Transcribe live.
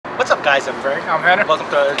What's up, guys? I'm Vern. I'm Heather. Welcome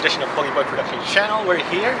to another edition of Pogiboy Production Channel. We're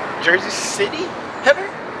here, Jersey City. Heather?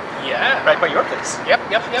 Yeah. Right by your place. Yep.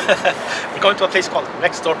 We're going to a place called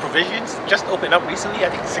Next Door Provisions. Just opened up recently,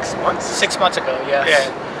 I think 6 months. 6 months ago, yes.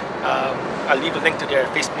 Yeah. I'll leave a link to their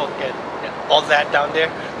Facebook and all that down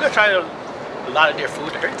there. I'm going to try a lot of their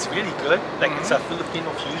food. I heard it's really good. Like it's a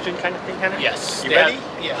Filipino fusion kind of thing, Heather. Yes. You ready?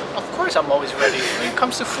 Yeah. Of course I'm always ready. When it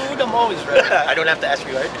comes to food, I'm always ready. I don't have to ask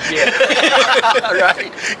you, right? Yeah. All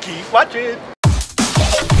right. Keep watching.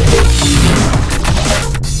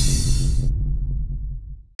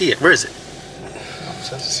 See it. Where is it? It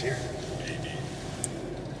says it's here.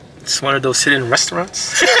 It's one of those hidden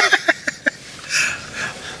restaurants.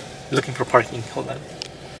 Looking for parking. Hold on.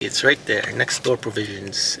 It's right there, Next Door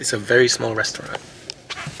Provisions. It's a very small restaurant.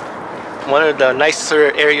 One of the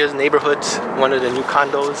nicer areas, neighborhoods, one of the new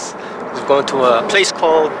condos. We're going to a place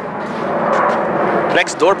called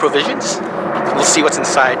Next Door Provisions. We'll see what's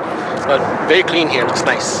inside. But very clean here, looks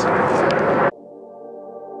nice.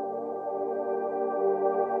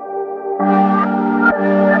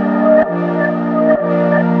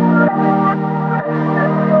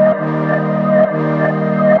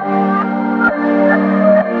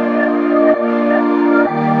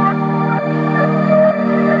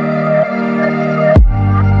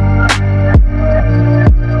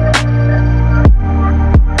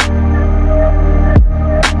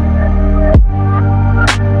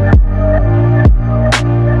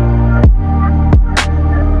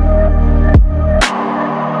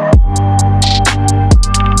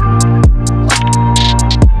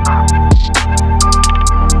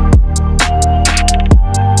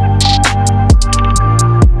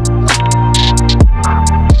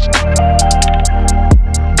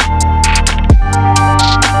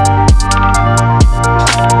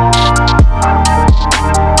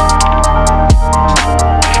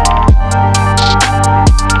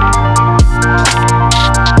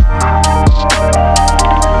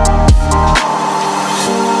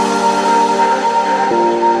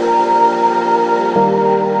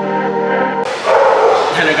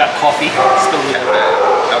 Coffee. How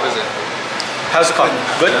is it? How's the coffee?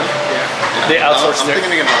 Good? Yeah. They outsourced I'm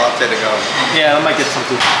thinking to get a latte to go. Yeah, I might get some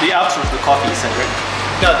too. They outsourced the coffee, you said, right?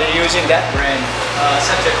 No, they're using that brand.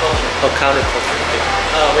 Center Culture. Oh, Counter Culture.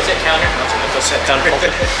 Was it Counter? Counter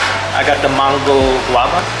Culture. I got the mango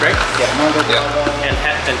guava, right? Yeah, mango guava. And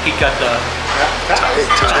he got the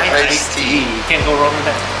Thai iced tea. Can't go wrong with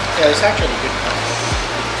that. Yeah, it's actually good.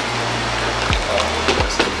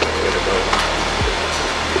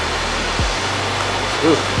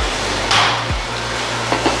 Ooh.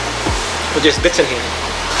 But there's bits in here.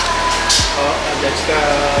 Oh, and that's the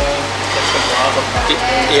guava.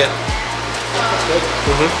 Yeah. That's good.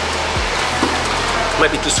 Might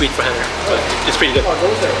be too sweet for Hannah, but it's pretty good. Oh,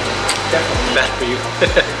 those are definitely Bad for you.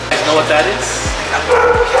 You know what that is?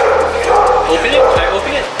 Open it? Can I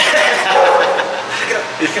open it?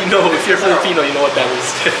 If you know, if you're Filipino, you know what that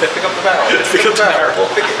is. Pick up the barrel. Pick up the barrel.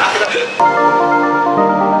 Pick it up.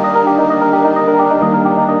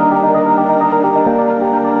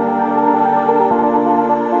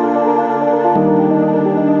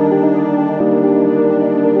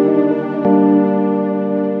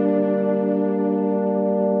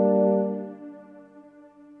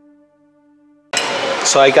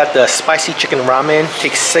 So I got the spicy chicken ramen.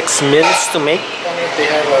 Takes 6 minutes to make.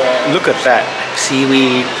 They have a Look at that.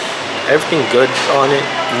 Seaweed. Everything good on it.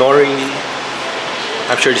 Nori.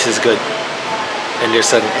 I'm sure this is good. And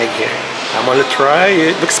there's an egg here. I'm gonna try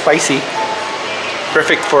it. Looks spicy.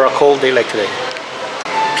 Perfect for a cold day like today.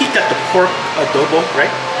 Pete got the pork adobo,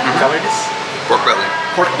 right? Is that what it is? Pork belly.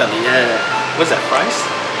 Pork belly, yeah. What's that, fries?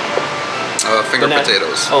 Finger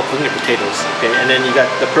potatoes. Oh, finger potatoes. Okay, and then you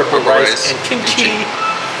got the purple rice and kimchi.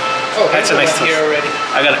 Oh, That's a nice one here toast. already.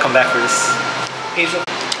 I gotta come back for this. Hazel.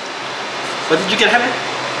 What did you get, Heather?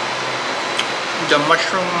 The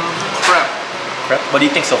mushroom crepe. Crepe? What do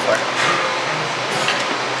you think so far?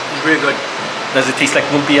 It's really good. Does it taste like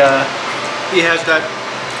lumpia? It has that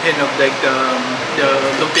hint of like the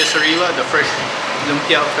lumpia sariwa, the fresh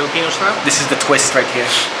lumpia Filipino style. This is the twist right here.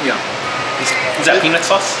 Yeah. Is that peanut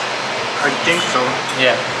sauce? I think so.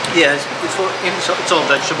 Yeah. Yeah, it's all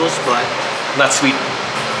vegetables, but Not sweet.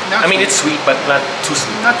 I mean, it's sweet, but not too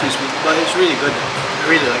sweet. not too sweet, but it's really good. I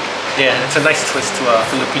really like it. Yeah, it's a nice twist to a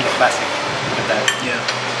Filipino classic. Look at that. Yeah,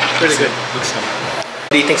 really good. Looks good.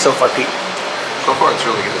 What do you think so far, Pete? So far, it's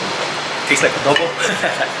really good. Tastes like adobo. A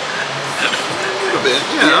bit,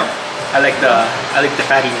 yeah. I like the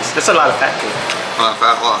fattiness. There's a lot of fat to it. A lot of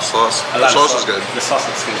fat, a lot of sauce. The sauce is good. The sauce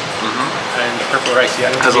looks good. And the purple rice,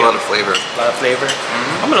 yeah. It has a lot of flavor. A lot of flavor.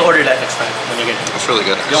 I'm gonna order that next time when you get it. It's really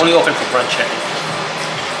good. You're only open for brunch, I think.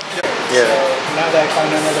 Yeah. So now that I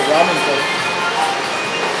found another ramen place.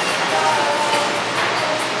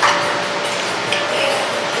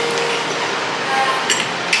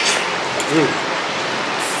 Mm.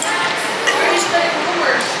 Where are you studying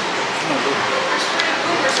boomers? We're studying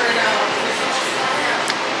boomers right now.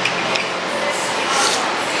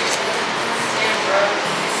 Damn, bro.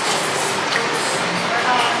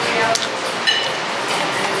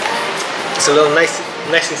 It's a little nice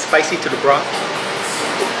and spicy to the broth.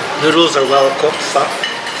 Noodles are well cooked, soft.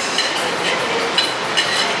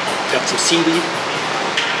 Got some seaweed.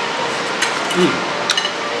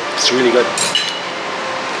 It's really good.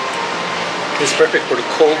 It's perfect for the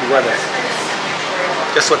cold weather.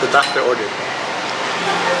 Just what the doctor ordered.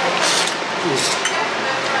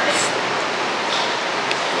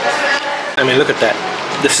 I mean, look at that.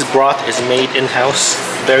 This broth is made in-house.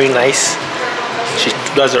 Very nice. She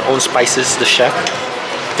does her own spices, the chef.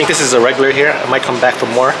 I think this is a regular here. I might come back for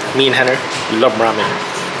more. Me and Henner, we love ramen.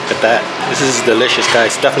 Look at that. This is delicious,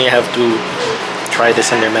 guys. Definitely have to try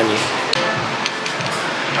this in their menu.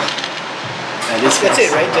 And That's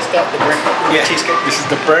it, right? Just the burnt cheesecake? This is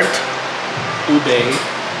the burnt ube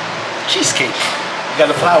cheesecake. You got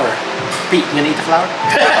the flour. Pete, you gonna eat the flour?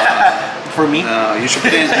 For me? No, you should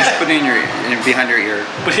put it in behind your ear.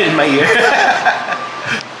 Put it in my ear.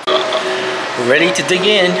 Ready to dig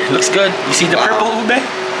in. Looks good. You see the purple ube?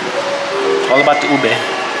 All about the ube.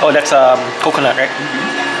 Oh, that's coconut, right?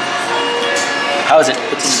 How is it?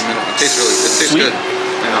 It's in the middle. It tastes really good. It tastes Sweet? good.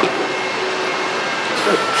 Yeah. It's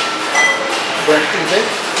good. Burnt ube?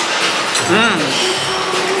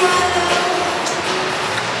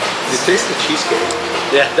 You taste the cheesecake.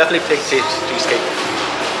 Yeah, definitely taste cheesecake.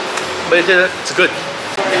 But it's good.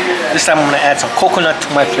 This time I'm gonna add some coconut to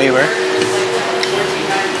my flavor.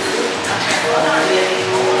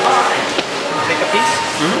 Take a piece?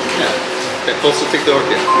 Yeah. Okay, also take the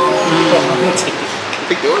orchid.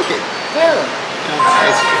 Take the orchid. Yeah.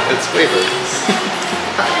 It's flavor.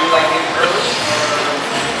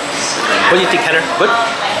 What do you think, Henner? Good?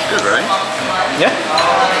 Good, right? Yeah?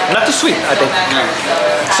 Not too sweet, I think.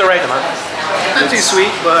 Yeah. It's the right amount. Not too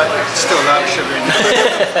sweet, but still a lot of sugar in it.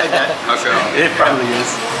 Like that. Okay. It probably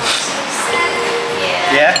is.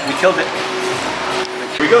 Yeah, we killed it.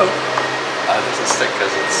 Here we go. It doesn't stick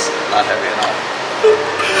because it's not heavy enough.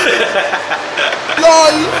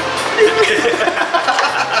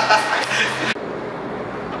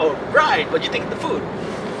 Alright, what do you think of the food?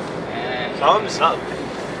 Thumbs up.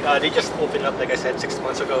 They just opened up, like I said, 6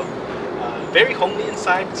 months ago. Very homely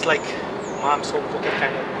inside. It's like mom's home cooking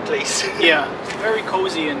kind of place. Yeah, very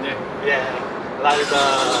cozy in there. Yeah, a lot of the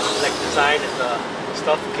design and the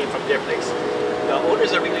stuff came from their place. The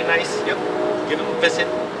owners are really nice. Yep. Give them a visit.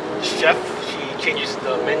 The chef, she changes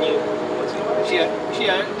the menu.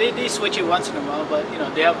 They switch it once in a while, but you know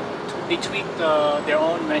they tweaked their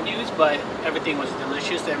own menus, but everything was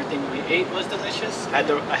delicious. Everything we ate was delicious. I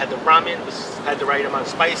had the ramen, had the right amount of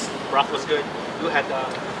spice. Broth was good. You had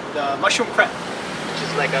The mushroom crepe. which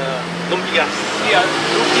is like a lumpia. Yeah,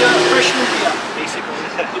 lumpia, fresh lumpia, basically.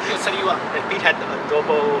 Lumpia sariwa. And Pete had the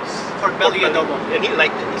adobo, Pork belly adobo. and he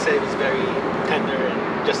liked it. He said it was very tender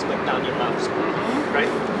and just went down your mouth. So, right?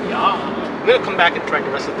 Yeah. I'm gonna come back and try the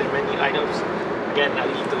rest of their menu items. Again, I'll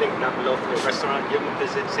leave the link down below for their restaurant. Give them a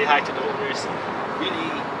visit. Say hi to the owners. Really,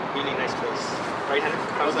 really nice place. Right, Henry?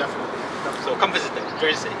 Oh, definitely. So come visit them.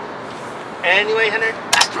 Jersey. Anyway, Henry,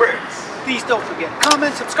 last words. Please don't forget,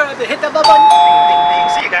 comment, subscribe, and hit that bell button.